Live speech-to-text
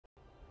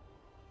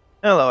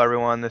Hello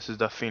everyone, this is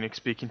the Phoenix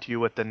speaking to you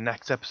with the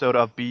next episode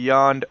of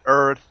Beyond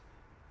Earth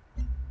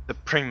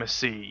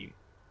Supremacy.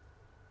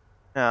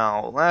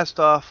 Now, last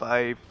off,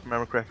 I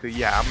remember correctly,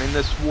 yeah, I'm in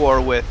this war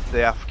with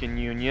the African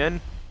Union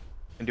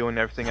and doing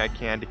everything I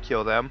can to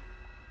kill them.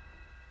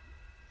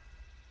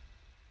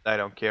 I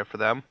don't care for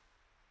them.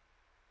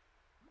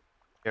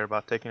 I care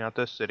about taking out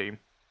this city.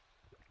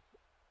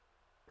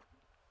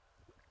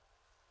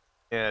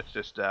 Yeah, it's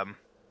just,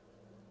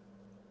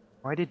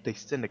 why did they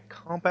send a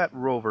combat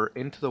rover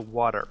into the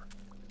water?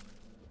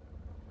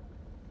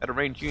 At a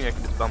ranged unit, I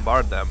can just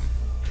bombard them.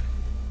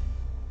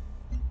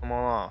 Come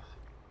on off.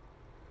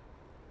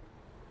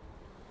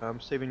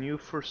 I'm saving you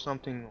for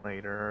something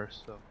later,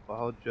 so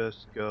I'll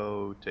just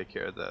go take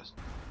care of this.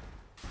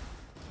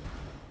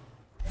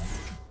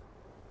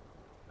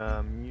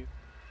 You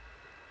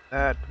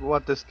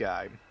what this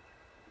guy?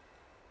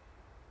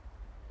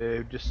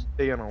 Just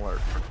stay on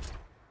alert.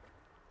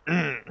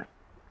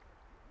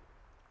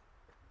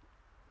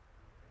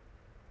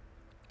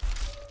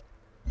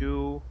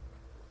 Do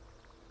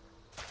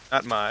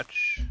not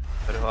much,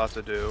 but a lot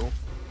to do.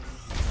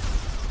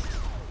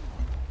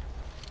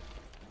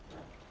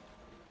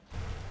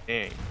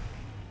 Dang.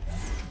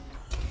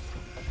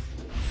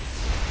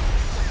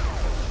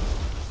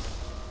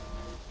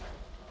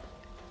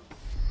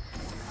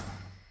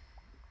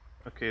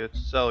 Okay,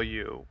 let's sell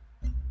you.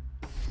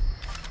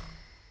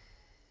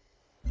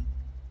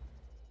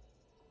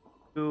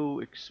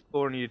 To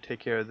explore, need to take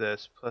care of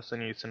this. Plus, I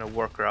need to send a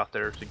worker out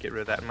there to get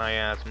rid of that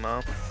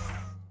miasma.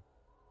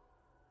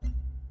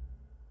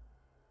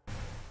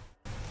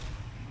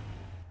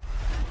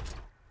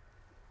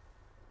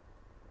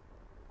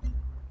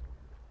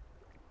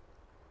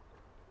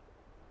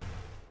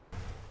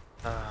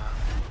 Uh,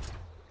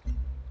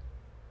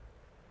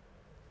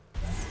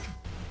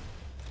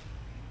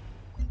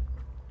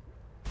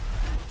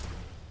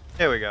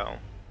 there we go.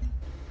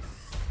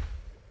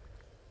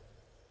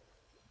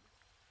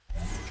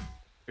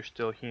 You're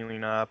still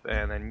healing up,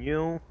 and then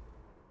you.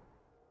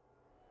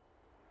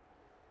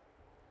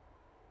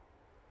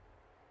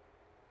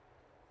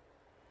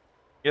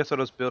 Guess I'll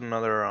just build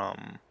another a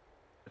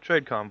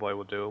trade convoy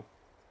will do.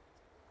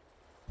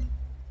 I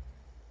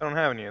don't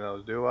have any of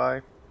those, do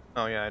I?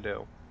 Oh yeah, I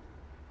do.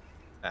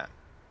 Ah,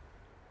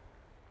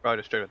 probably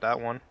just trade with that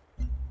one.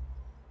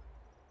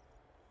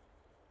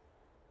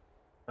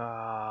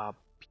 Uh,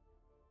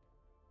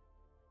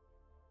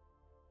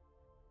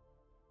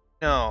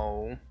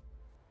 no.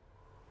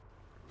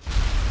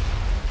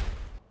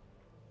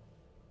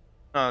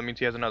 Oh, that means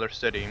he has another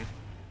city.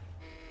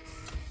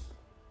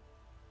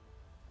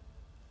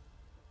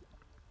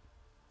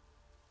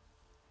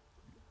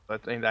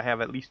 But I think I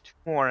have at least 2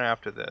 more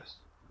after this.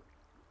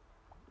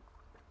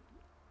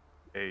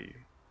 A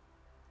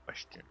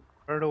question.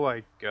 Where do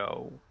I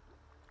go?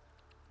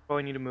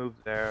 Probably need to move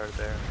there.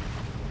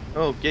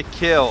 Oh, get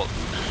killed!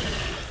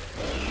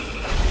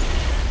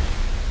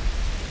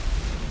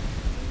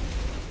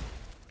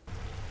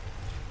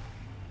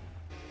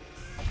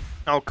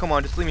 Oh, come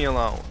on, just leave me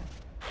alone.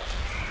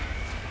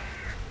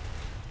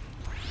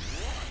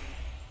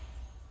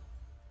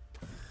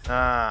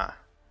 Ah.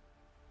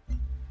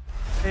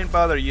 I didn't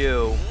bother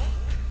you.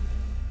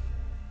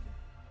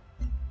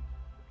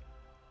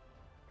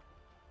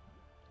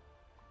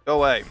 Go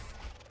away.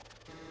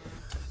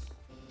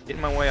 Get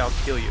in my way, I'll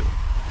kill you.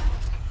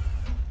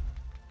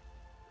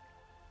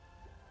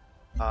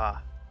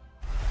 Ah.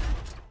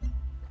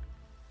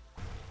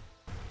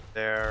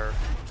 There.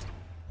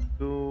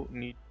 Who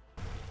need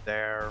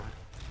there?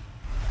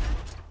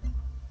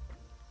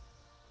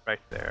 Right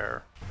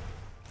there.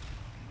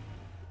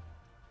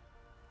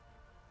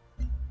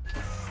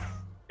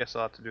 Guess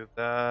I'll have to do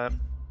that.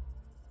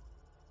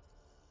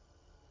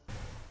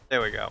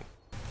 There we go.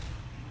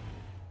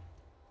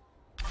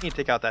 I need to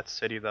take out that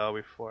city though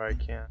before I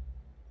can.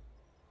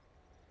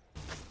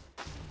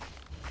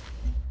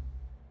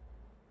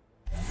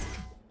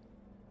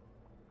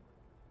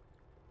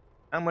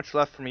 Not much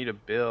left for me to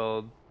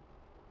build.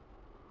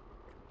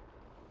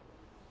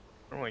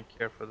 I don't really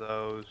care for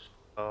those,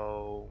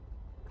 so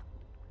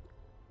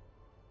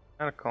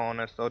not a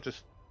colonist. I'll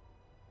just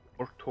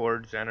work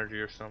towards energy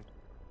or something.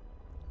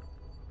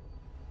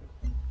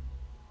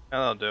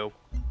 That'll do.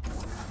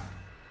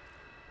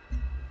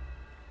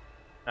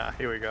 Ah,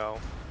 here we go.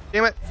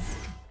 Damn it!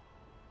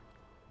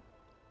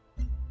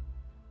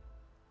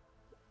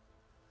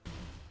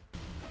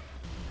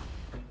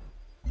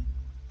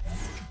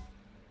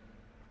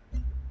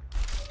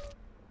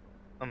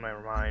 Oh,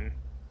 never mind.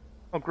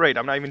 Oh, great!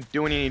 I'm not even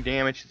doing any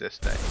damage to this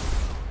thing.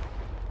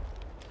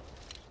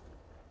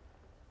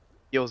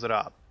 Heals it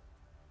up.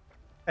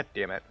 God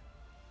damn it!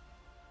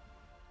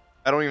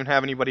 I don't even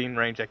have anybody in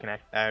range that can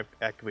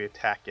actively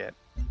attack it.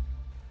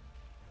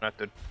 I have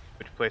to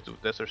switch places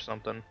with this or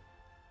something.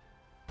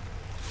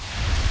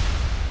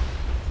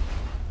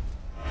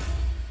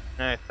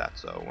 I thought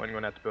so. I'm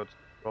gonna have to build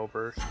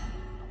rovers. I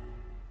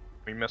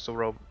mean, missile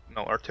rover.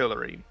 No,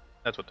 artillery.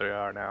 That's what they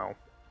are now.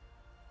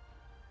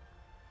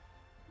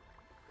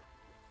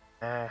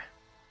 Eh.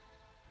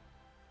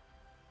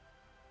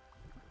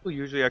 We'll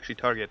usually actually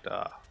target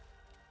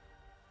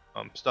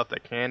stuff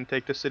that can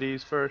take the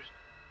cities first.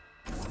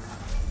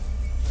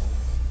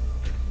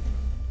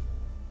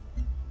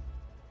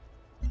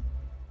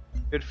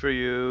 Good for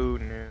you.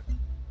 No,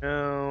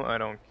 no, I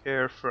don't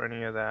care for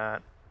any of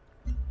that.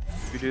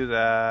 You do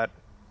that.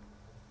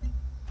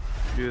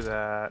 You do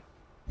that.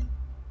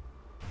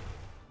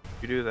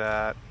 You do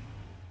that.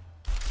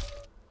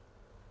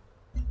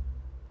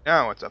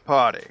 Now it's a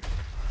party.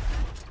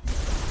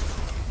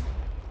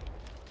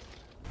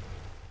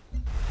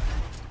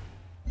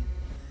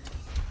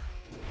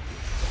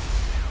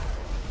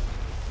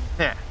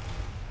 Heh.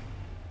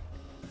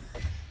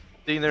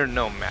 See, they're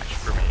no match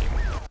for me.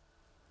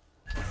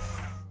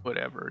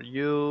 Whatever.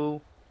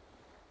 You.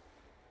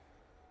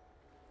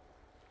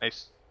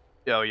 Nice.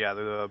 Oh yeah,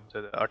 the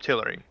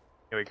artillery.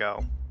 Here we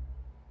go.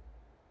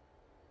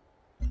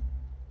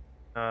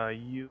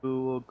 You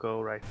will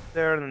go right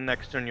there, and the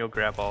next turn you'll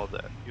grab all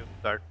that. You'll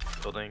start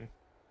building.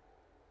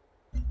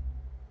 And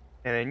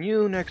then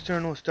you, next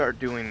turn, will start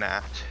doing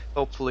that.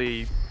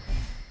 Hopefully,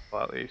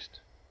 well, at least.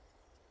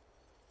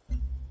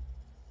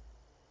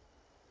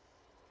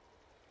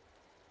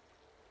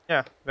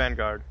 Yeah,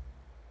 Vanguard.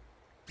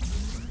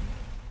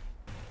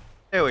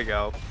 There we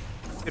go.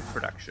 Good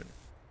production.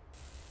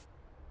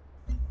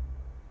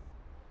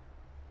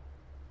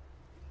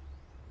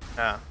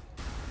 I'll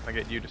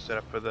get you to set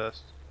up for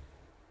this.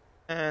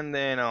 And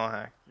then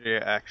I'll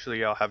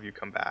I'll have you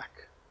come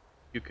back.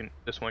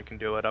 This one can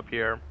do it up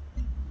here.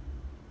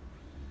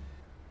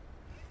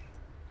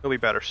 He'll be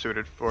better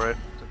suited for it,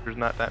 since there's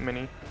not that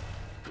many.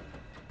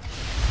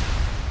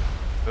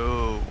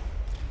 Ooh.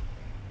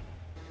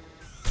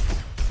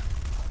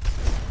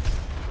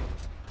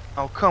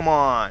 Oh, come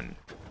on!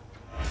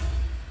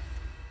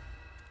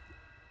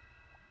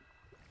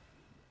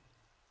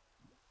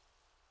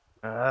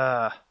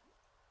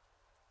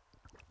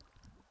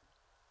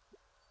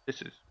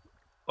 This is...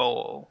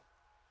 Oh.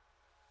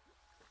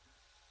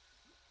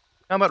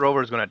 Combat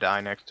Rover is gonna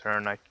die next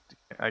turn,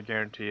 I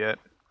guarantee it.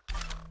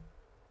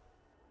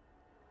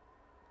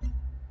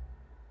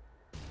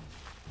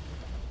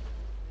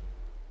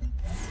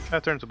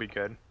 That turns will be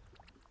good.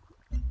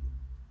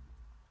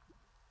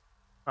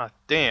 Ah,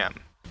 damn.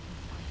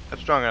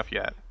 That's strong enough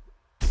yet.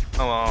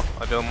 Oh well,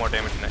 I'll do more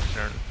damage next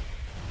turn.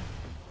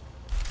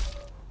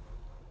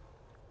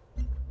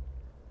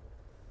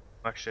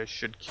 Actually, I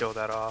should kill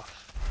that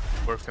off.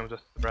 Worst comes a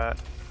threat.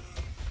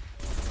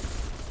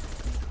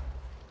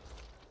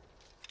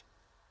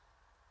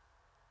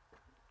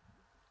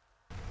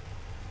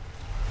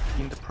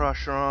 Keep the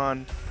pressure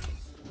on.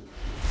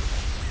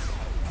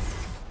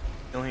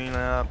 Healing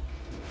up.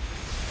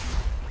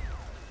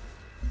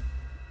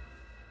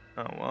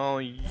 Oh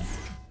well,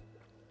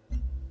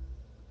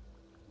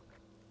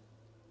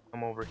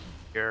 come over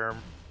here.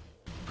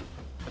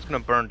 It's gonna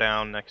burn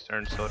down next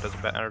turn, so it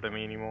doesn't matter to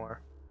me anymore.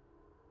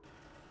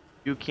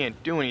 You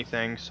can't do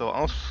anything, so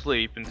I'll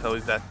sleep until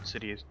that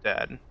city is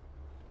dead.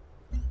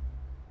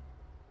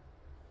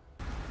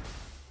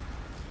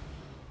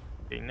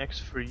 Okay,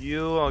 next for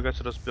you, I guess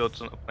I'll just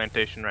build a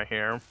plantation right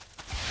here.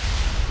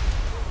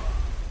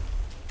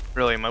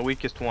 Really, my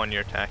weakest one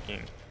you're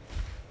attacking.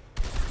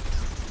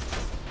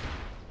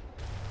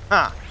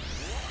 Ha!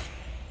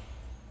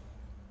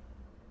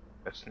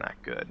 That's not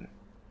good.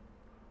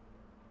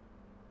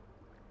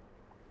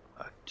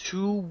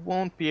 2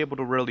 won't be able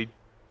to really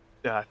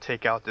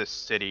take out this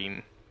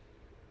city.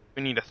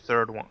 We need a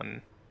third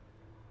one.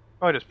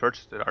 Oh, I just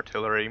purchased it,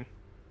 artillery.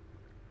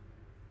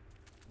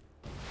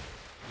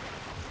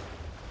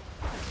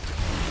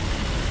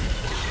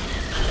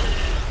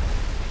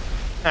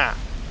 Ha!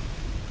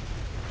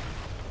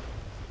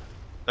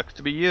 Sucks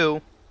to be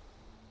you.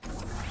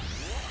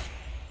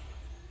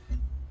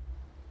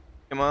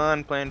 Come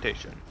on,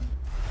 plantation.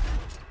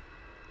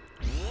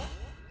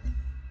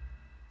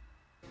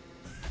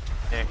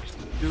 Next,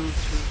 two.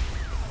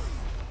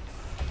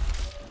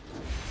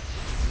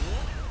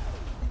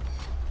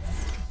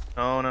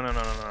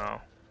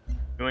 No.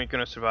 You ain't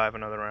gonna survive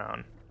another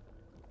round.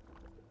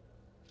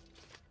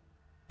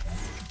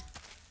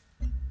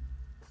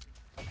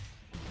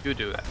 You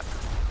do that.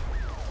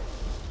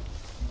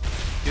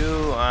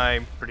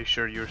 I'm pretty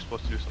sure you were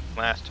supposed to do something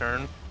last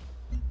turn.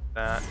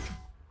 That.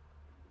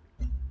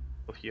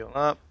 We'll heal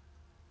up.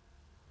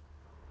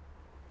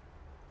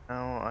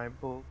 Now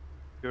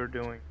you're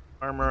doing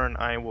armor, and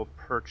I will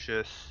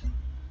purchase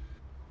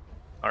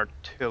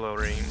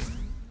artillery.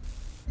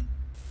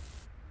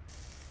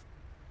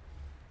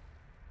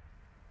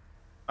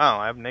 Wow,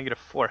 I have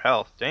 -4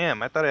 health.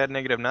 Damn, I thought I had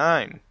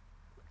 -9.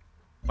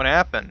 What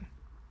happened?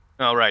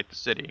 Oh, right, the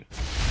city.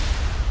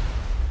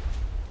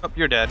 Oh,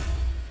 you're dead.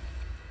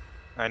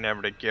 I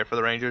never did care for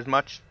the Rangers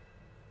much.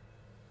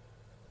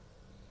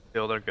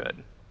 Still, they're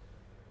good.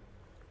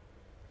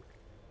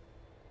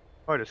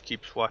 Or just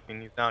keep swapping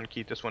these down,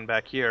 keep this one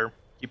back here.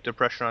 Keep the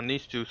pressure on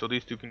these two, so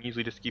these two can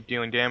easily just keep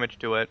dealing damage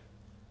to it.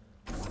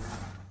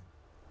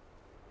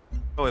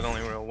 Probably the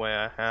only real way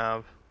I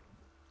have.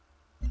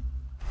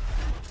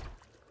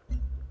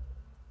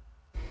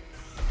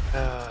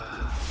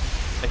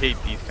 I hate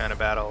these kind of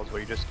battles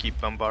where you just keep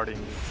bombarding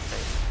these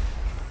things.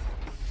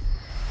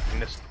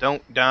 And just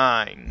don't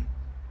die.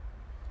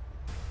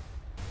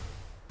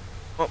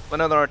 Oh,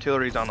 another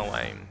artillery's on the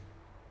way.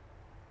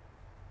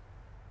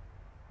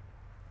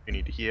 You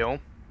need to heal.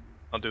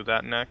 I'll do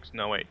that next.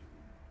 No, wait.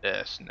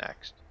 This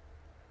next.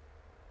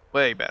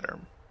 Way better.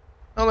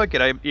 Oh, look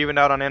it, I evened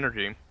out on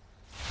energy.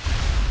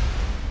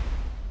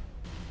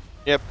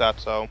 Yep,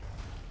 that's so.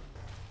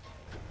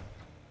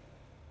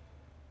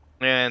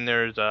 And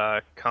there's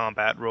a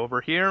combat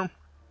rover here.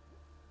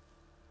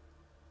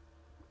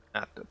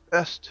 Not the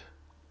best.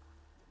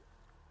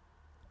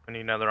 I need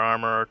another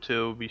armor or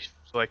two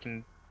so I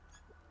can.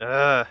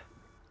 Oh,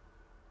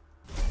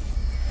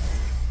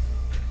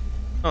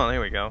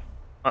 there we go.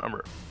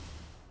 Armor.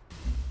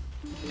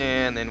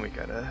 And then we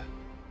gotta.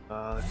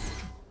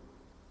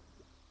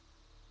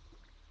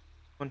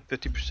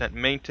 150%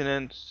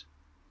 maintenance.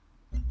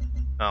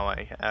 Oh,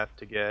 I have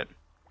to get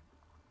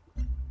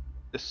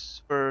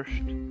this first.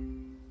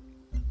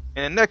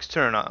 And next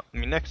time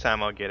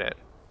I'll get it.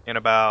 In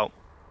about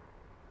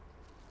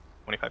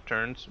 25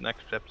 turns.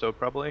 Next episode,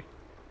 probably.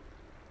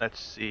 Let's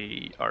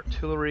see.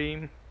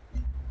 Artillery.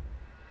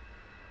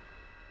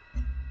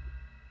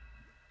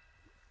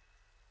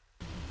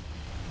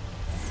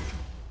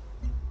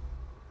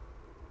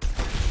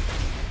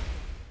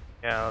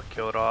 Yeah, I'll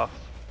kill it off.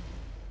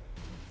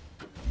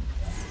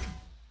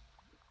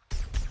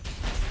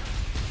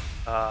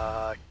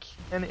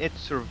 Can it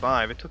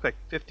survive? It took like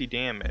 50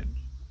 damage.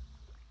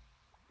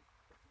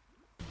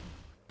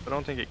 I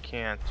don't think it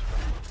can't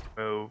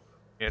move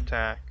the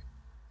attack.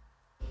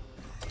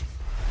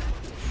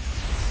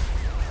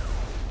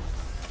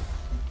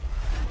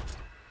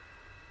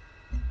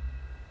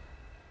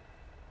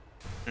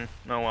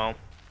 Oh well.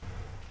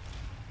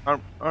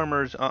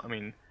 Armor's,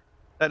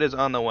 that is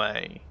on the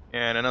way.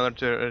 And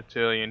another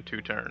artillery in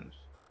 2 turns.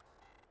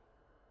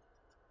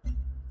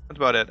 That's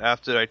about it.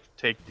 After I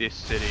take this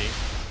city.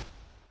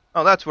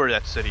 Oh, that's where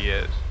that city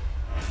is.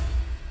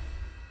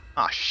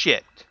 Ah,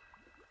 shit.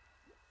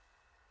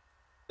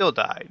 Still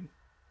died.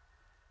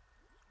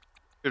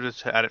 Could've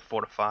just had it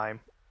fortified.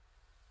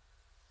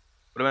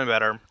 Would've been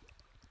better.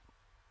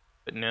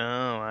 But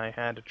no, I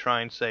had to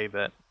try and save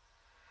it.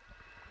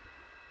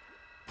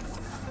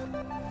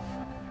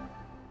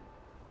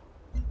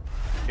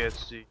 Okay,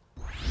 let's see.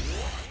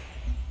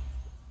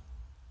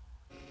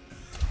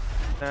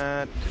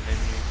 That, and then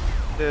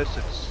use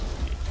this,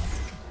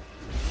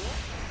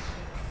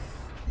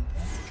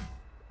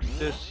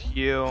 this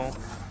heal.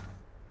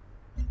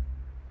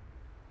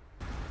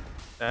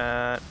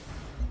 That.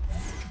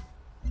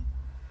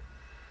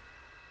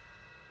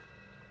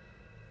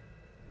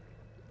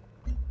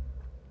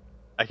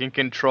 I can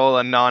control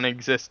a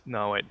non-exist.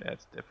 No, wait,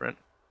 that's different.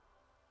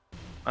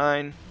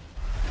 Fine.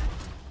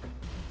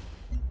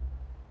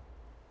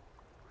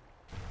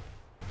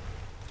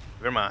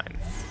 Never mind.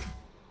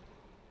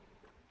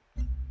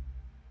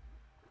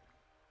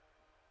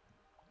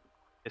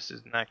 This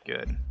is not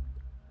good.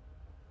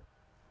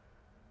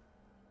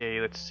 Okay,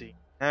 let's see.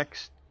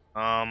 Next,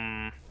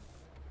 going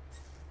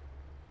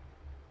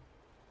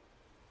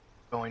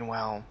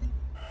well.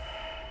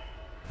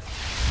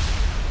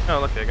 Oh,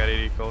 look, I got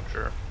 80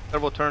 culture.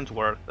 Several turns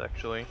worth,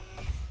 actually.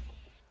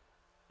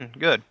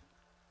 Good.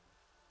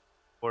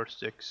 4,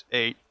 6,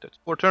 8. That's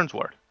 4 turns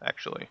worth,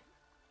 actually.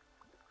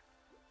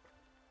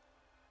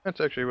 That's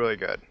actually really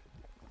good.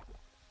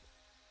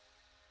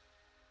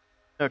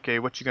 Okay,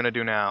 what you gonna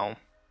do now?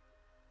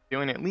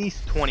 Doing at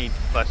least 20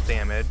 less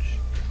damage.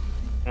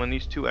 When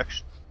these 2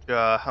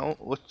 extra,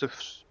 what's the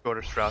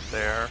shortest route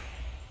there?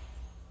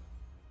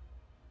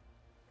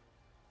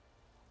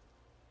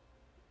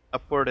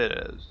 Upward it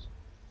is.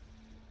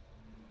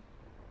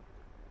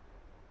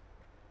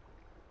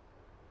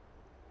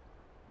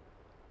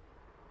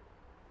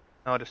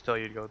 I'll just tell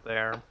you to go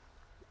there.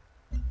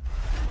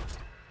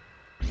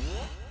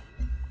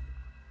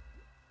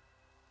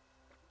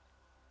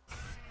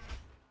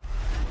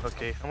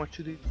 Okay, how much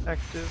are these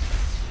active?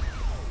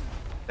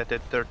 That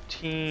did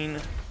 13.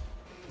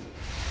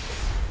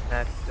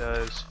 That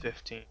does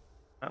 15.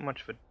 Not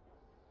much of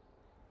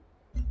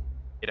a...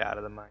 Get out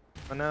of the mine.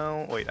 Oh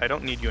no, wait, I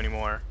don't need you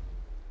anymore.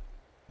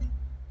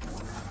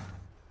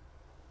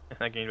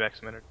 I gained back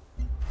some energy.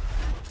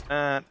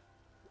 That.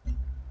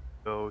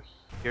 Go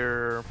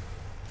here.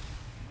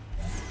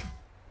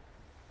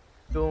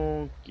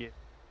 Go get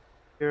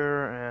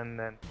here, and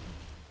then...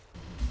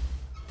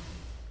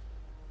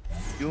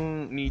 You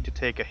need to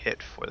take a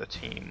hit for the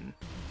team.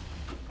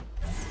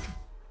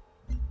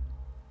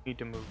 Need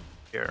to move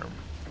here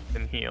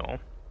and heal.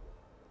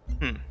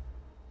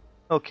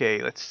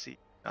 Okay, let's see.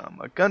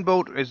 A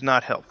gunboat is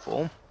not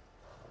helpful.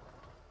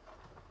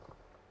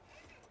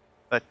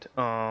 But,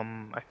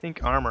 I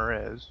think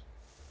armor is.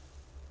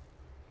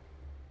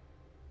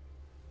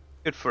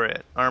 Good for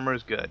it. Armor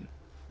is good.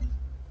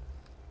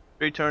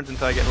 3 turns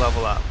until I get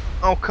level up.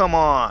 Oh, come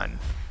on!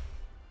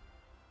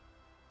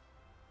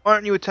 Why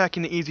aren't you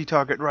attacking the easy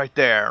target right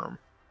there?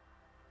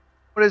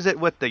 What is it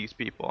with these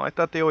people? I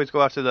thought they always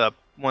go after the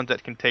ones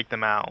that can take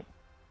them out.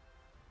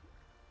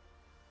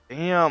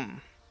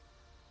 Damn.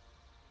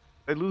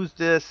 I lose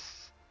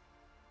this.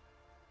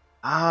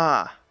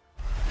 Ah.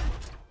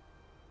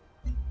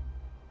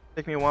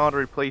 Take me a while to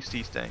replace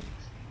these things.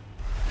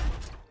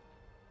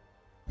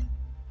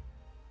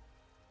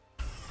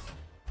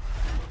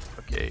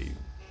 Okay.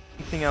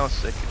 Anything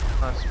else I could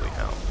possibly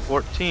help?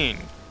 14.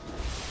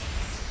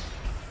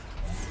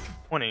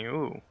 20.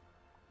 Ooh.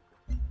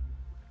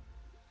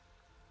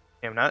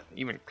 I'm not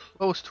even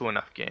close to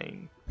enough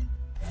gain.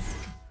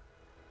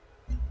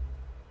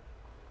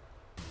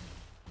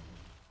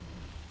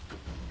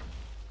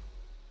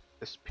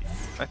 This piece.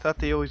 I thought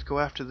they always go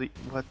after the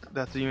what?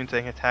 That's the unit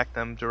thing. Attack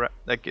them direct.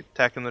 Like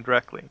attack them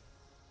directly.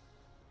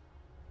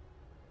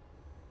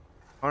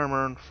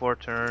 Armor in 4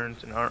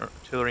 turns and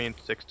artillery in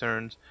 6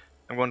 turns.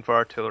 I'm going for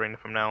artillery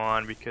from now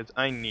on because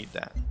I need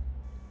that.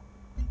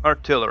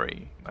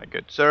 Artillery, my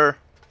good sir.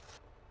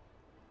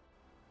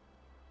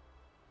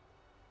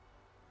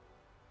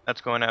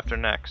 That's going after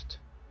next.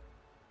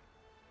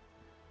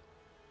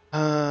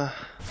 Damn!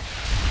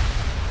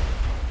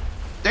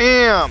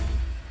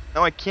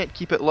 Now I can't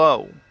keep it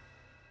low.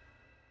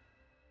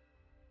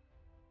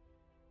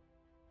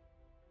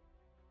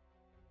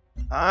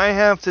 I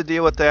have to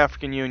deal with the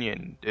African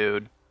Union,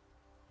 dude.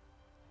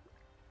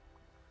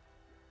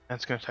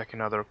 That's gonna take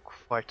another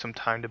quite some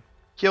time to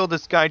kill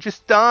this guy.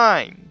 Just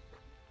dying.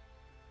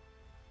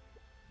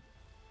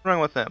 What's wrong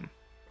with him?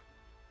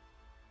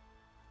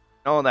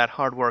 All that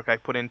hard work I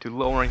put into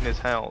lowering his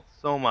health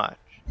so much.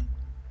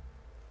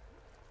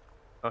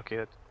 Okay,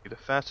 let's do the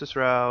fastest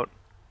route.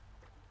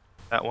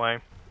 That way.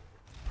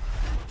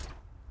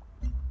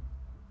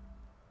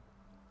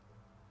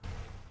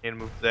 And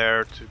move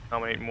there to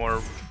accommodate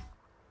more.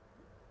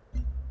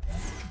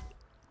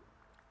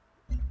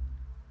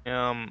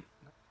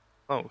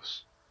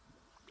 Close.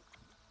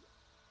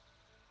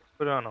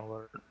 Put on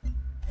alert.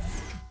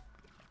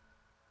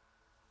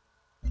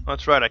 Oh,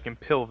 that's right, I can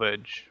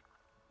pillage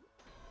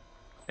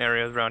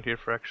areas around here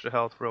for extra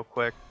health real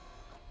quick.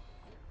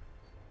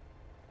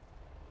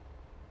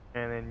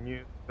 And then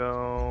you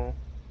go.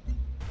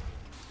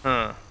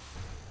 Huh.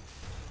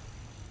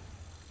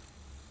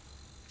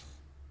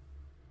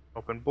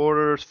 Open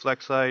borders,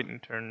 flex site,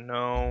 and turn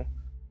no.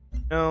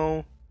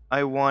 No.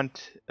 I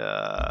want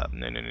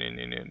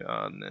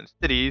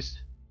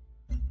cities.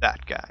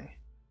 That guy.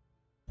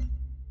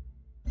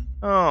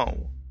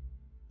 Oh.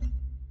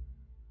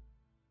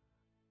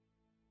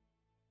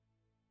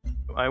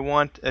 I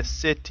want a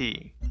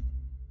city.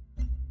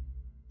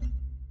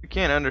 You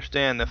can't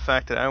understand the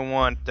fact that I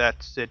want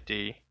that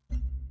city.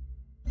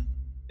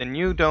 Then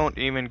you don't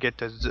even get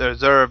to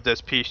deserve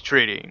this peace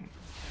treaty.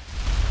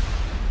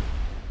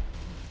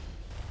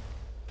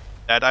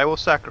 That I will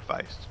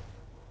sacrifice.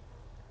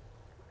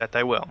 That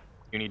I will.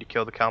 You need to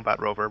kill the combat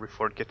rover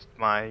before it gets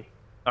my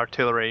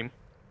artillery.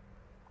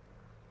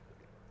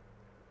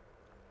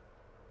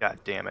 God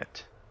damn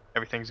it.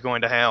 Everything's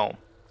going to hell.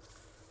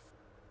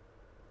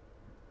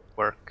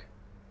 Work.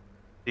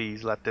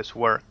 Please let this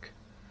work.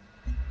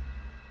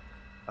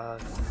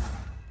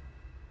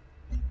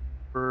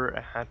 We're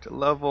at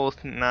level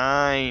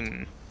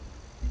 9.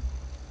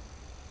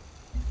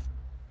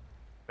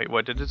 Wait,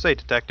 what did it say?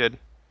 Detected.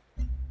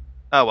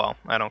 Oh well,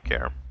 I don't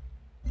care.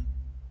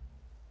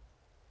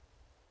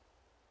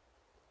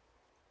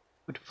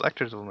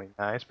 Deflectors will be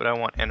nice, but I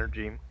want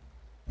energy.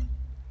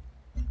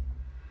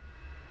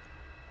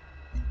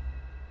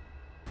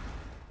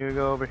 You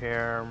go over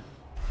here.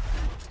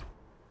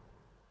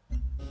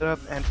 Set up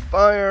and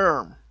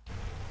fire!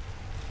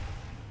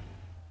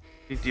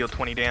 Please deal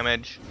 20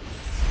 damage.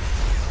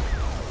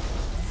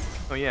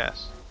 Oh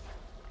yes.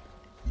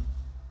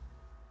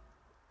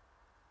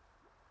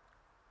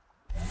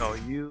 Oh,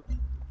 you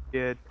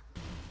get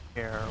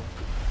here.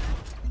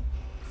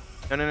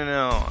 No, no, no,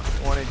 no.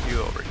 I wanted you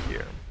over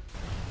here.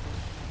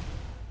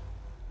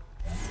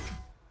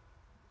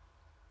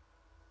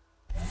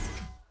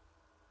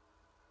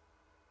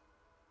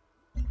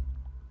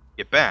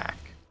 Get back.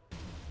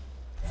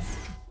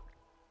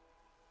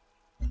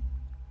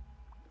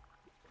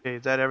 Okay,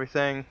 is that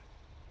everything?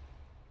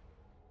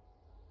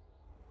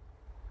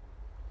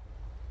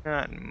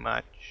 Not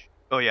much.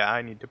 Oh yeah,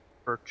 I need to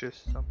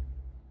purchase something.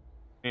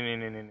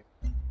 No.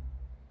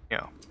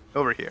 Yeah,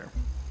 over here.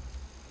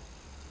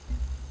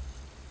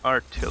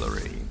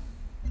 Artillery.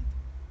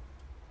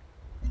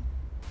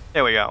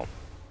 There we go.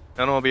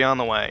 And it'll be on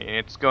the way, and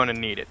it's going to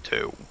need it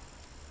too.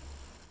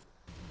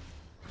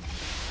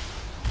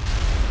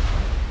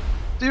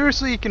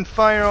 Seriously, you can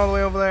fire all the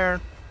way over there?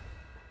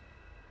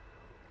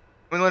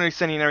 I'm literally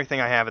sending everything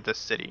I have at this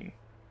city.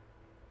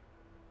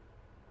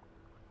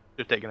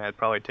 Just taking that,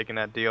 probably taking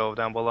that deal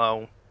down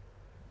below.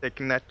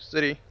 Taking that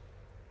city.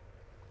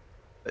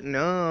 But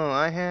no,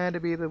 I had to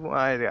be the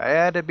I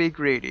had to be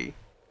greedy.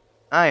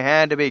 I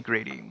had to be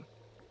greedy.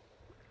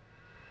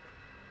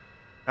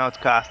 Now it's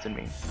costing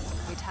me.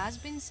 It has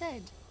been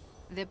said,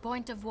 the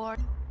point of war.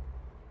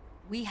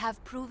 We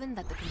have proven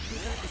that the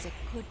computer is a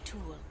good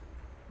tool.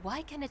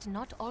 Why can it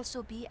not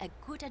also be a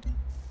good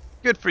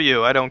Good for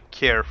you. I don't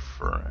care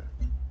for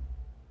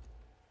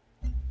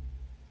it.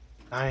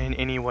 Not in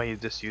any way is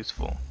this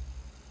useful.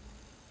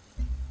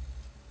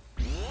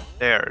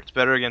 There, it's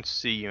better against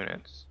C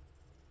units.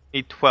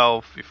 Need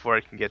 12 before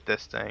I can get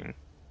this thing.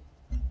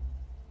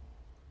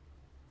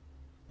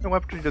 What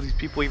weaponry do these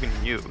people even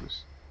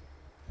use?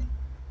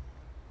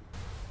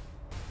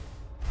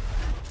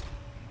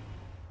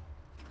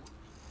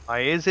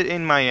 Why is it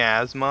in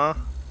miasma?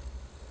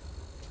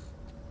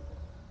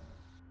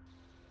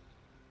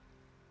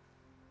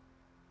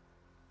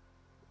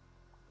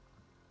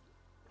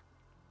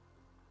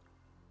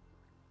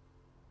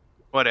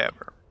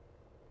 Whatever.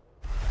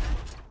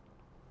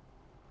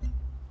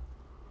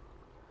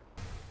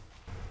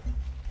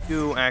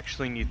 You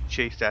actually need to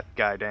chase that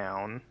guy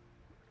down.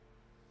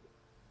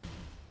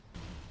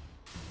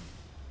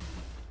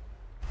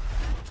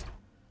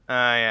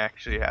 I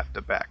actually have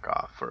to back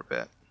off for a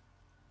bit.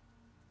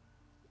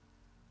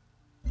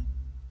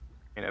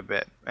 In a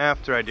bit.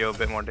 After I deal a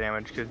bit more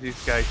damage, because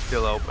these guys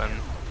still open.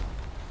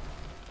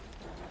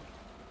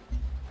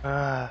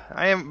 I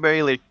am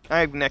I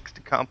have next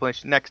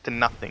accomplished next to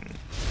nothing.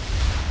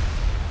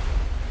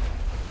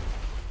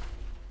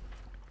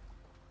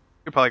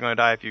 You're probably gonna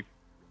die if you...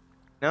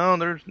 No,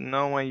 there's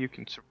no way you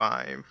can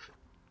survive.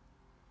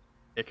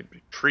 It could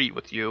retreat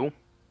with you.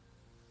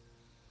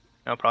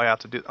 I'll probably have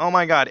to do... Oh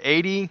my god,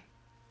 80?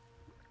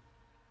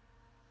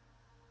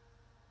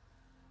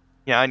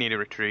 Yeah, I need to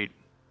retreat.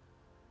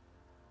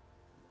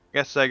 I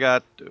guess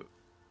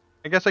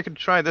I could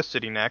try this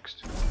city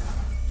next.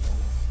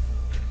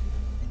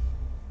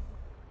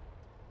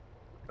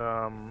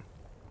 I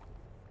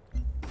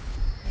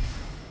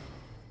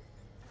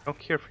don't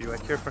care for you, I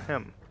care for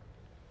him.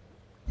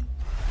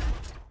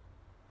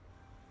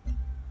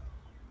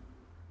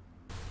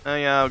 Oh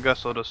yeah, I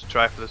guess I'll just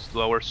try for this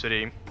lower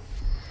city.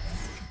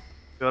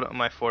 Build up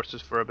my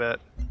forces for a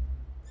bit.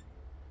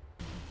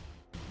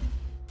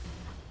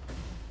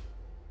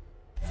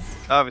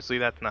 Obviously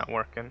that's not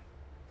working.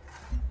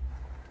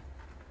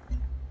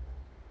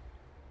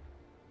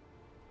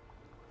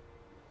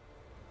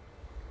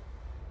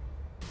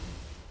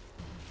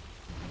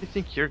 Where do you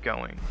think you're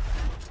going?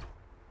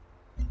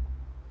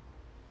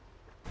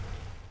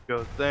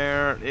 Go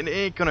there. It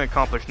ain't gonna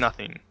accomplish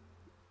nothing.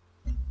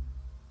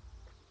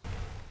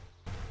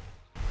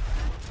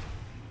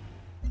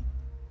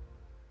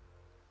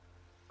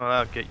 Well,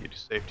 that'll get you to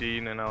safety,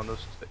 and then I'll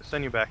just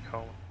send you back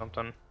home or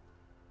something.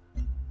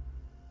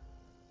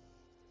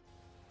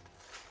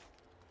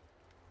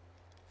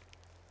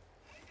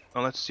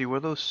 Well, let's see, were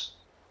those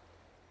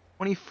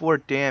 24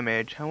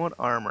 damage? How much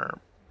armor?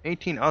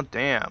 18, oh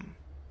damn.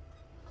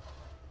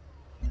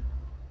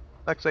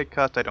 Lexite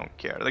cuts, I don't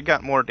care. They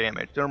got more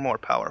damage, they're more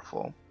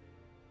powerful.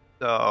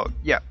 So,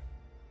 yeah.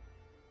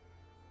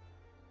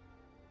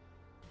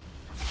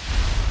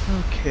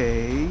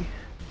 Okay.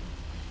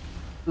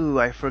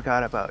 Ooh, I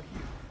forgot about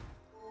you.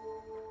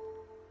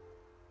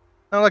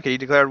 Oh, look, he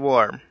declared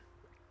war.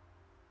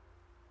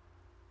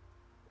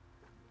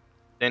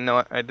 Didn't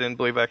know. I didn't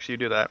believe actually you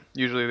do that.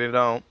 Usually they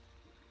don't.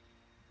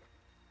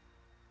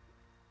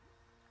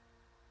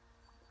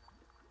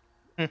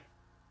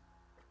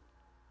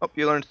 Hope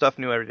you learn stuff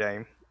new every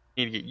day.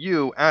 Need to get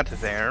you out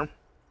of there.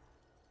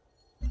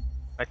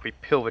 Like we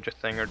pillage a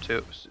thing or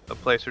two, a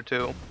place or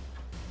two.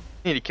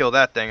 Need to kill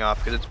that thing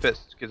off because it's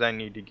pissed because I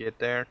need to get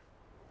there.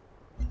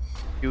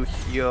 You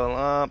heal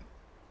up.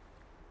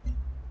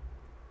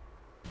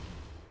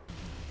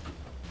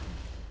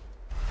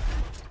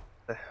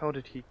 The hell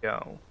did he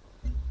go?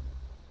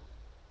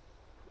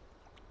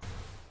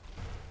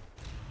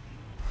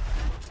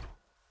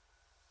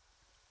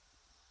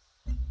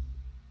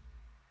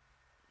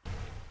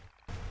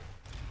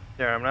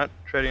 There, I'm not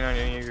treading on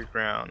any of your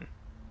ground.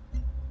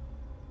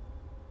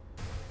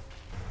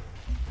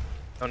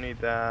 Don't need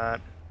that.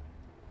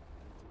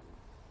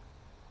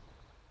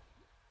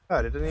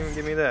 God, it doesn't even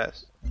give me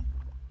this.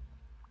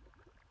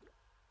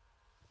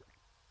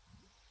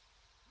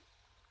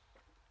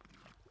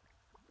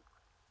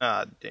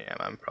 Ah, damn,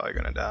 I'm probably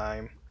gonna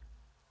die.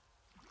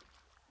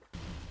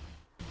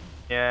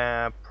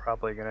 Yeah,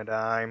 probably gonna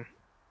die.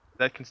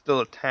 That can still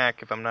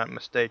attack if I'm not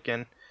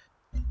mistaken.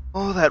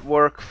 All that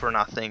work for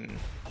nothing.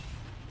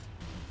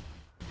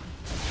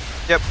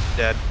 Yep,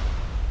 dead.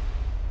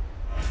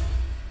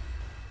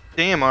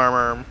 Damn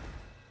armor.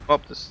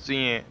 Hope to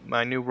see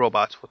my new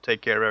robots will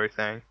take care of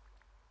everything.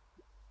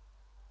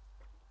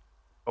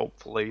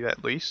 Hopefully,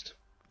 at least.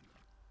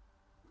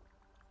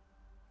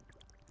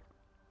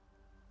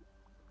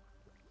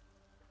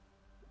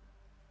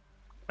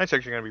 That's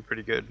actually gonna be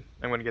pretty good.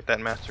 I'm gonna get that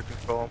master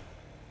control.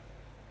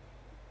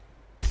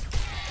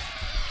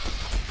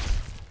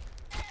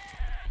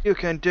 You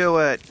can do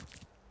it!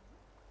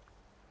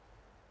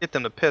 Get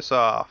them to piss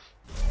off.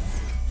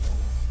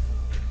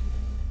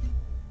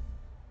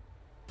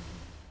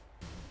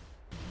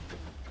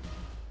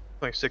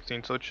 Only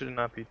 16, so it should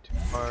not be too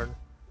hard.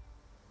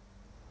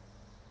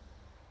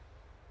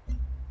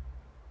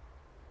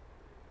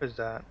 What is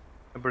that?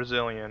 A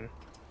Brazilian.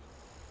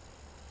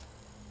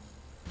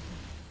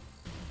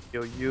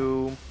 Kill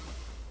you.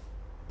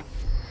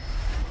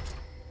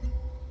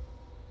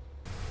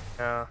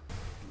 Yeah.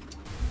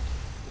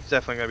 It's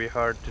definitely gonna be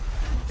hard to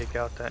take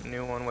out that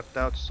new one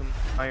without some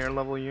higher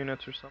level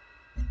units or something.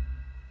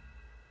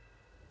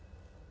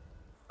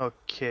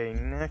 Okay,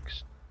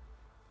 next.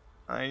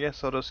 I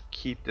guess I'll just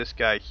keep this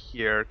guy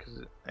here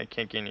because I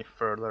can't get any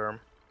further.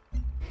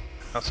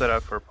 I'll set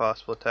out for a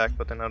possible attack,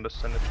 but then I'll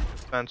just send it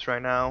to defense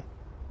right now.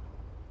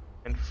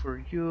 And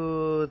for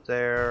you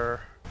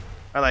there,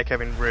 I like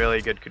having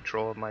really good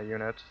control of my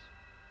units.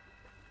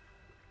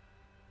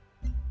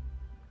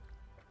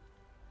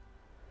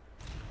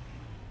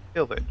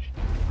 Salvage.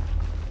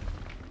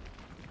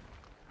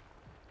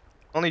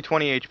 Only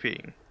 20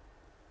 HP.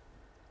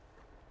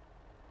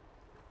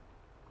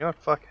 You know what?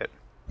 Fuck it.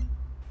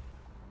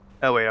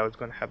 Oh wait, I was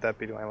going to have that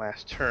be my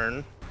last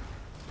turn.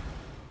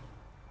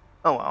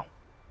 Oh well.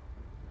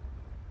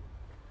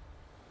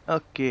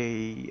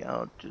 Okay,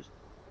 I'll just...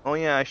 Oh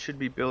yeah, I should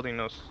be building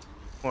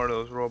more of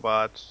those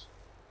robots.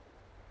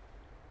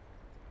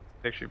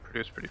 They actually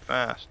produce pretty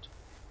fast.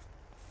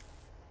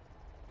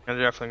 And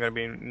they're definitely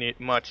going to be a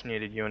much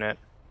needed unit.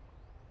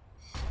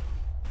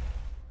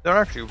 They're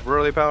actually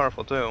really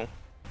powerful too.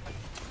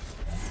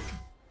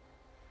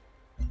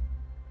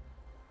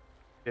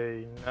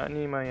 Okay, not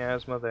any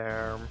miasma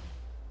there.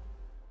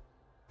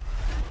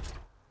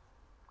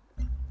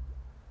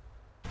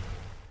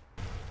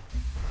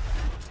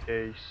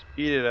 Okay,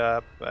 speed it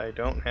up. I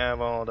don't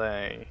have all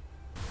day.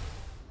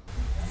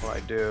 Well, I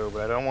do,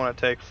 but I don't want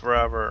to take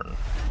forever.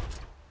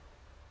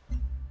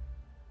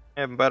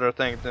 I have better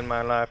things in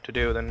my life to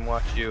do than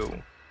watch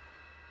you.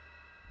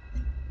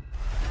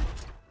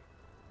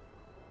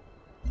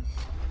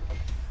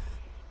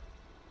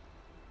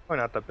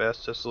 Probably not the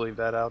best, just to leave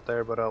that out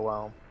there, but oh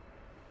well.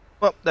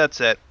 Well, that's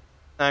it.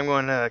 I'm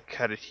going to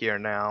cut it here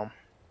now.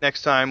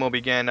 Next time we'll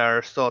begin our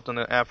assault on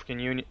the African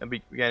Union.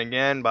 Begin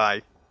again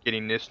by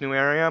getting this new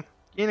area,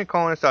 getting a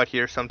colonist out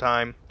here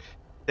sometime,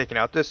 taking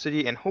out this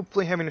city, and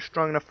hopefully having a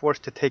strong enough force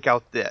to take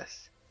out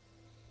this.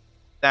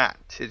 That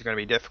is going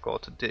to be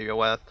difficult to deal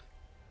with.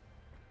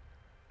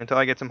 Until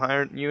I get some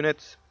higher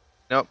units,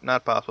 nope,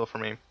 not possible for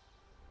me.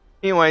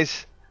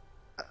 Anyways,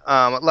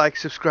 like,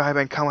 subscribe,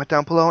 and comment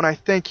down below, and I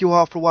thank you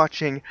all for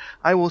watching.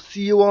 I will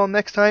see you all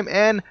next time,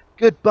 and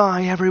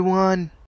goodbye, everyone!